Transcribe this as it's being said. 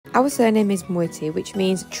Our surname is Mwiti, which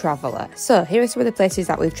means traveller. So here are some of the places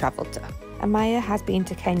that we've travelled to. Amaya has been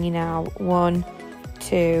to Kenya now 1,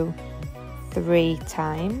 2, 3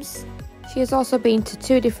 times. She has also been to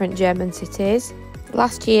 2 different German cities.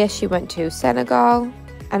 Last year she went to Senegal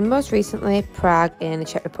and most recently Prague in the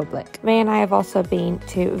Czech Republic. May and I have also been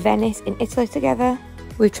to Venice in Italy together.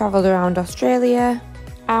 We've travelled around Australia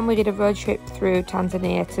and we did a road trip through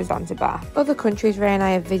Tanzania to Zanzibar. Other countries Ray and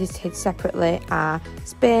I have visited separately are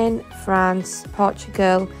Spain, France,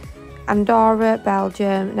 Portugal, Andorra,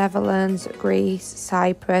 Belgium, Netherlands, Greece,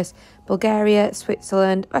 Cyprus, Bulgaria,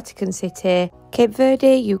 Switzerland, Vatican City, Cape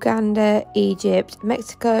Verde, Uganda, Egypt,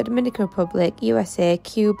 Mexico, Dominican Republic, USA,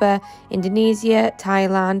 Cuba, Indonesia,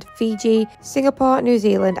 Thailand, Fiji, Singapore, New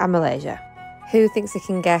Zealand and Malaysia. Who thinks they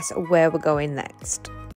can guess where we're going next?